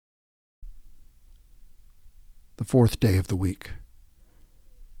The fourth day of the week.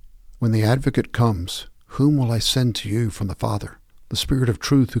 When the Advocate comes, whom will I send to you from the Father? The Spirit of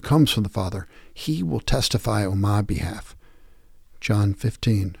truth who comes from the Father, he will testify on my behalf. John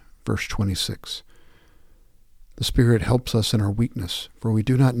 15, verse 26. The Spirit helps us in our weakness, for we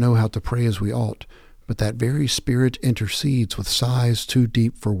do not know how to pray as we ought, but that very Spirit intercedes with sighs too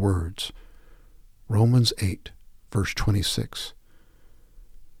deep for words. Romans 8, verse 26.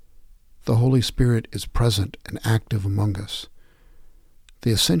 The Holy Spirit is present and active among us.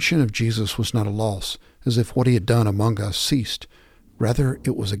 The ascension of Jesus was not a loss, as if what he had done among us ceased. Rather,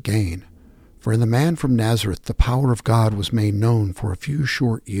 it was a gain. For in the man from Nazareth, the power of God was made known for a few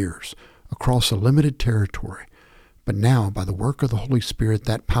short years, across a limited territory. But now, by the work of the Holy Spirit,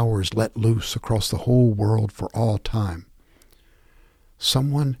 that power is let loose across the whole world for all time.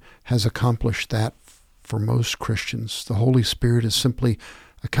 Someone has accomplished that for most Christians. The Holy Spirit is simply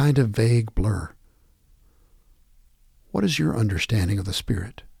a kind of vague blur. What is your understanding of the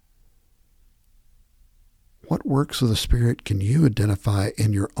Spirit? What works of the Spirit can you identify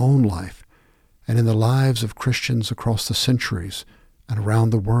in your own life and in the lives of Christians across the centuries and around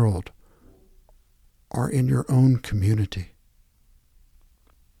the world, or in your own community?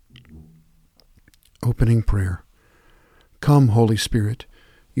 Opening prayer. Come, Holy Spirit,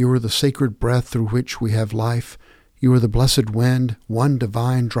 you are the sacred breath through which we have life. You are the blessed wind, one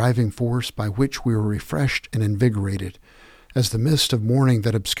divine driving force by which we are refreshed and invigorated, as the mist of morning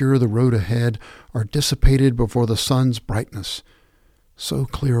that obscure the road ahead are dissipated before the sun's brightness. So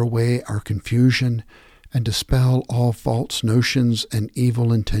clear away our confusion and dispel all false notions and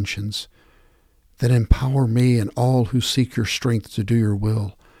evil intentions. Then empower me and all who seek your strength to do your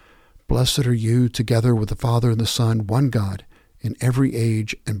will. Blessed are you, together with the Father and the Son, one God, in every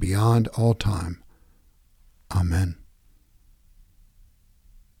age and beyond all time. Amen.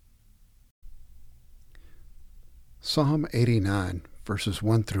 Psalm 89, verses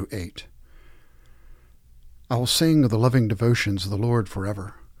 1 through 8. I will sing of the loving devotions of the Lord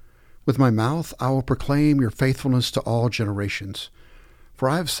forever. With my mouth I will proclaim your faithfulness to all generations. For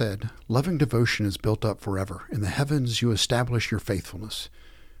I have said, loving devotion is built up forever. In the heavens you establish your faithfulness.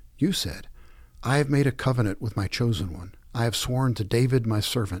 You said, I have made a covenant with my chosen one. I have sworn to David my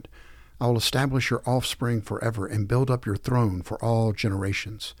servant. I will establish your offspring forever and build up your throne for all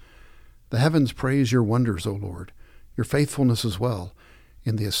generations. The heavens praise your wonders, O Lord, your faithfulness as well,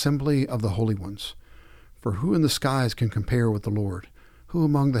 in the assembly of the holy ones. For who in the skies can compare with the Lord? Who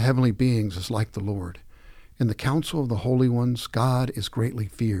among the heavenly beings is like the Lord? In the council of the holy ones, God is greatly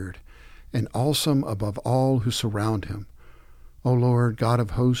feared, and awesome above all who surround him. O Lord, God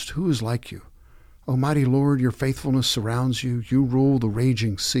of hosts, who is like you? O mighty Lord, your faithfulness surrounds you. You rule the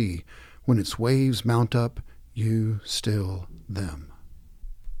raging sea. When its waves mount up, you still them.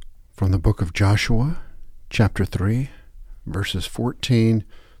 From the book of Joshua, chapter 3, verses 14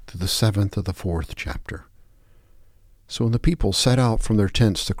 to the 7th of the 4th chapter. So when the people set out from their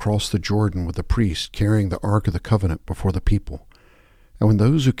tents to cross the Jordan with the priest carrying the ark of the covenant before the people, and when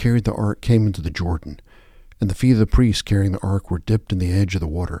those who carried the ark came into the Jordan, and the feet of the priest carrying the ark were dipped in the edge of the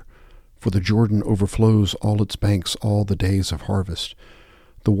water, for the Jordan overflows all its banks all the days of harvest,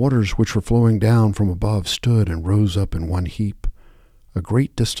 the waters which were flowing down from above stood and rose up in one heap, a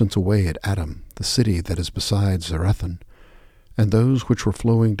great distance away at Adam, the city that is beside Zarethan. And those which were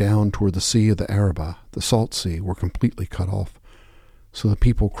flowing down toward the sea of the Arabah, the salt sea, were completely cut off. So the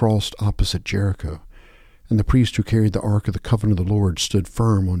people crossed opposite Jericho, and the priest who carried the ark of the covenant of the Lord stood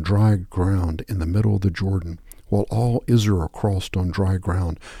firm on dry ground in the middle of the Jordan, while all Israel crossed on dry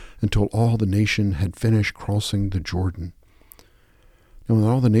ground, until all the nation had finished crossing the Jordan. And when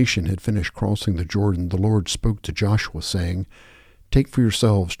all the nation had finished crossing the Jordan, the Lord spoke to Joshua, saying, Take for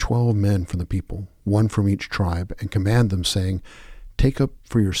yourselves 12 men from the people, one from each tribe, and command them, saying, Take up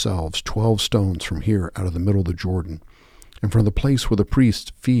for yourselves 12 stones from here out of the middle of the Jordan, and from the place where the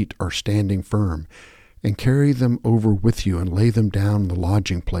priest's feet are standing firm, and carry them over with you, and lay them down in the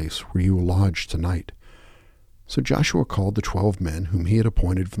lodging place where you will lodge tonight. So Joshua called the 12 men whom he had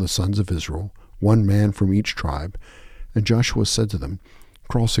appointed from the sons of Israel, one man from each tribe, and Joshua said to them,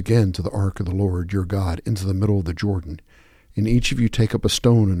 Cross again to the ark of the Lord your God into the middle of the Jordan, and each of you take up a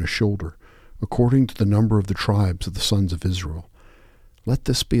stone and a shoulder, according to the number of the tribes of the sons of Israel. Let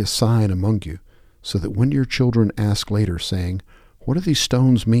this be a sign among you, so that when your children ask later, saying, What do these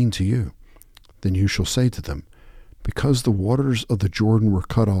stones mean to you? Then you shall say to them, Because the waters of the Jordan were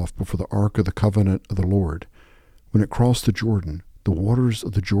cut off before the ark of the covenant of the Lord. When it crossed the Jordan, the waters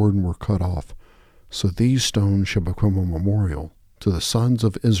of the Jordan were cut off. So these stones shall become a memorial to the sons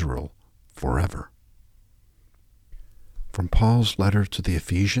of Israel forever. From Paul's letter to the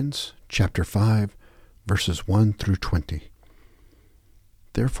Ephesians, chapter 5, verses 1 through 20.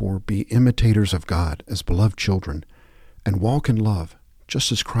 Therefore be imitators of God as beloved children, and walk in love,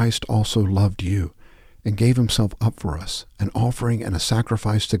 just as Christ also loved you, and gave himself up for us, an offering and a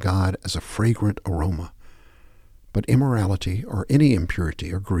sacrifice to God as a fragrant aroma. But immorality or any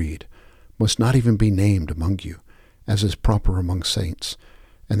impurity or greed must not even be named among you, as is proper among saints,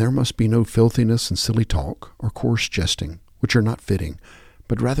 and there must be no filthiness and silly talk or coarse jesting, which are not fitting,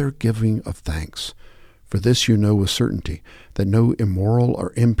 but rather giving of thanks. For this you know with certainty, that no immoral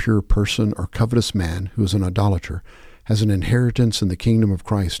or impure person or covetous man who is an idolater has an inheritance in the kingdom of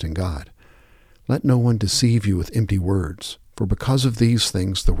Christ and God. Let no one deceive you with empty words, for because of these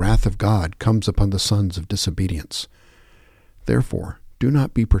things the wrath of God comes upon the sons of disobedience. Therefore, do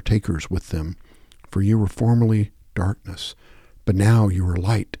not be partakers with them, for you were formerly darkness, but now you are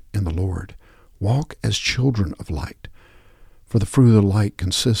light in the Lord. Walk as children of light. For the fruit of the light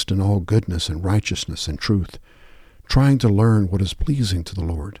consists in all goodness and righteousness and truth, trying to learn what is pleasing to the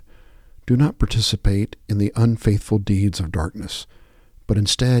Lord. Do not participate in the unfaithful deeds of darkness, but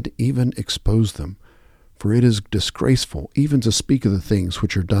instead even expose them. For it is disgraceful even to speak of the things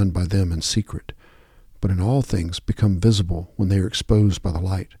which are done by them in secret, but in all things become visible when they are exposed by the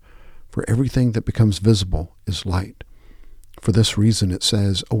light. For everything that becomes visible is light. For this reason it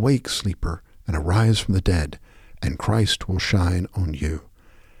says, Awake, sleeper, and arise from the dead, and Christ will shine on you.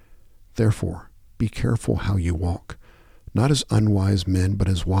 Therefore, be careful how you walk, not as unwise men, but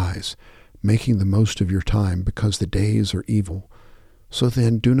as wise, making the most of your time, because the days are evil. So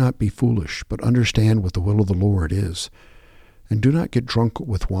then do not be foolish, but understand what the will of the Lord is. And do not get drunk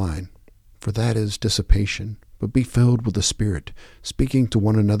with wine, for that is dissipation, but be filled with the Spirit, speaking to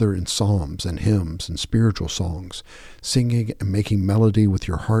one another in psalms and hymns and spiritual songs, singing and making melody with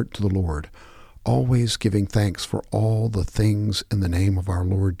your heart to the Lord, always giving thanks for all the things in the name of our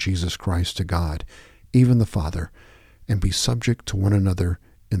Lord Jesus Christ to God, even the Father, and be subject to one another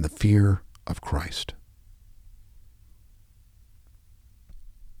in the fear of Christ.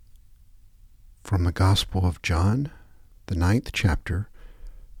 From the Gospel of John, the 9th chapter,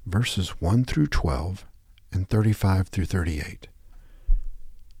 verses 1 through 12 and 35 through 38.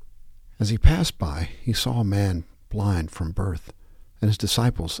 As he passed by, he saw a man blind from birth, and his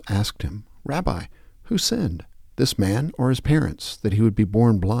disciples asked him, Rabbi, who sinned, this man or his parents, that he would be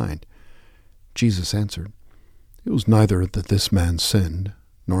born blind? Jesus answered, It was neither that this man sinned,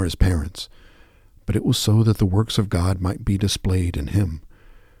 nor his parents, but it was so that the works of God might be displayed in him.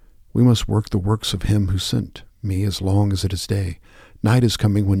 We must work the works of him who sent me as long as it is day. Night is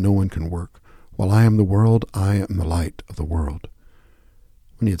coming when no one can work. While I am the world, I am the light of the world.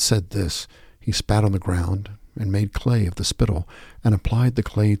 When he had said this, he spat on the ground and made clay of the spittle, and applied the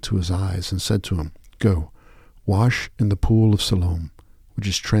clay to his eyes, and said to him, Go, wash in the pool of Siloam, which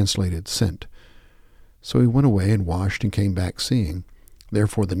is translated, sent. So he went away and washed and came back seeing.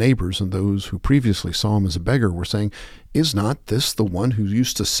 Therefore the neighbors and those who previously saw him as a beggar were saying, Is not this the one who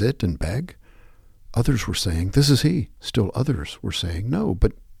used to sit and beg? Others were saying, This is he. Still others were saying, No,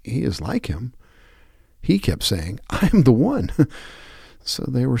 but he is like him. He kept saying, I am the one. So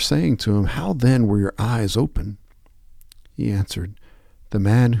they were saying to him, How then were your eyes open? He answered, The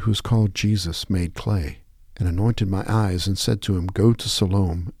man who is called Jesus made clay, and anointed my eyes, and said to him, Go to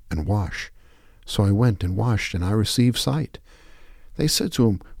Siloam and wash. So I went and washed, and I received sight. They said to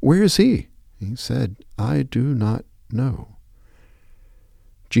him, Where is he? He said, I do not know.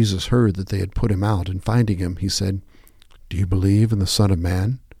 Jesus heard that they had put him out, and finding him, he said, Do you believe in the Son of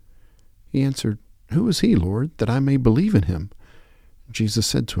Man? He answered, Who is he, Lord, that I may believe in him? Jesus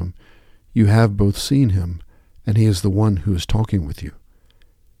said to him, You have both seen him, and he is the one who is talking with you.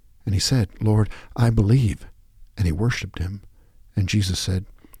 And he said, Lord, I believe. And he worshipped him. And Jesus said,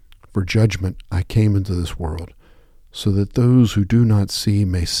 For judgment I came into this world, so that those who do not see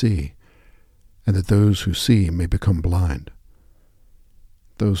may see, and that those who see may become blind.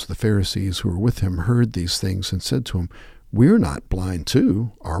 Those of the Pharisees who were with him heard these things and said to him, We're not blind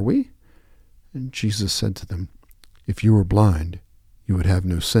too, are we? And Jesus said to them, If you were blind, you would have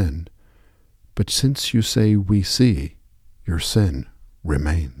no sin. But since you say we see, your sin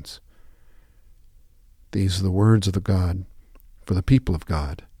remains. These are the words of the God for the people of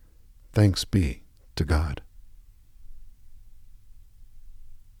God. Thanks be to God.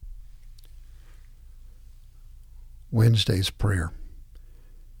 Wednesday's prayer.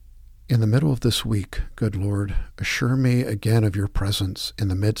 In the middle of this week, good Lord, assure me again of your presence in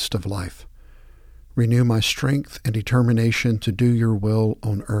the midst of life. Renew my strength and determination to do your will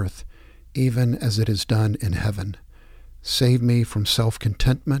on earth, even as it is done in heaven. Save me from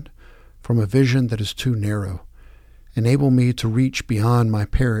self-contentment, from a vision that is too narrow. Enable me to reach beyond my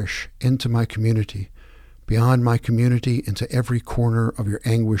parish into my community, beyond my community into every corner of your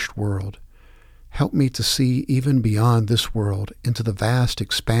anguished world. Help me to see even beyond this world into the vast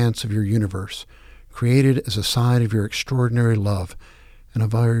expanse of your universe, created as a sign of your extraordinary love and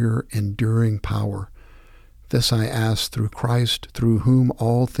of your enduring power. This I ask through Christ, through whom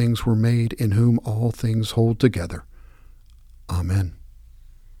all things were made, in whom all things hold together. Amen.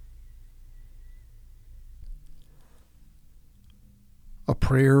 A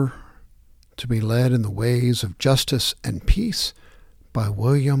prayer to be led in the ways of justice and peace by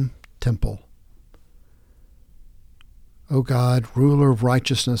William Temple. O God, ruler of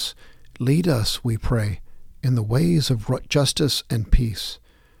righteousness, lead us, we pray, in the ways of justice and peace.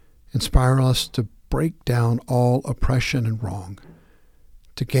 Inspire us to break down all oppression and wrong,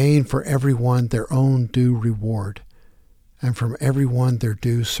 to gain for everyone their own due reward, and from everyone their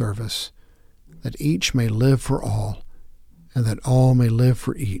due service, that each may live for all, and that all may live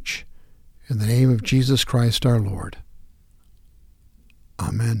for each. In the name of Jesus Christ our Lord.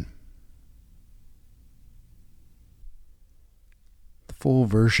 Amen. The full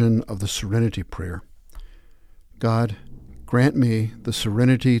version of the Serenity Prayer. God, grant me the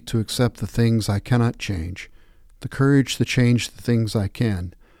serenity to accept the things I cannot change, the courage to change the things I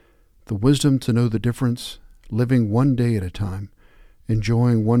can, the wisdom to know the difference, living one day at a time,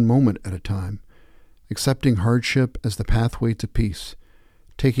 enjoying one moment at a time, accepting hardship as the pathway to peace,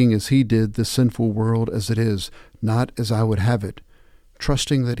 taking as he did the sinful world as it is, not as I would have it,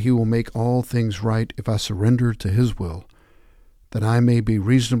 trusting that he will make all things right if I surrender to his will, that I may be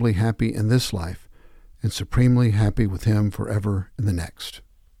reasonably happy in this life and supremely happy with him forever in the next.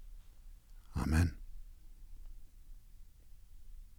 Amen.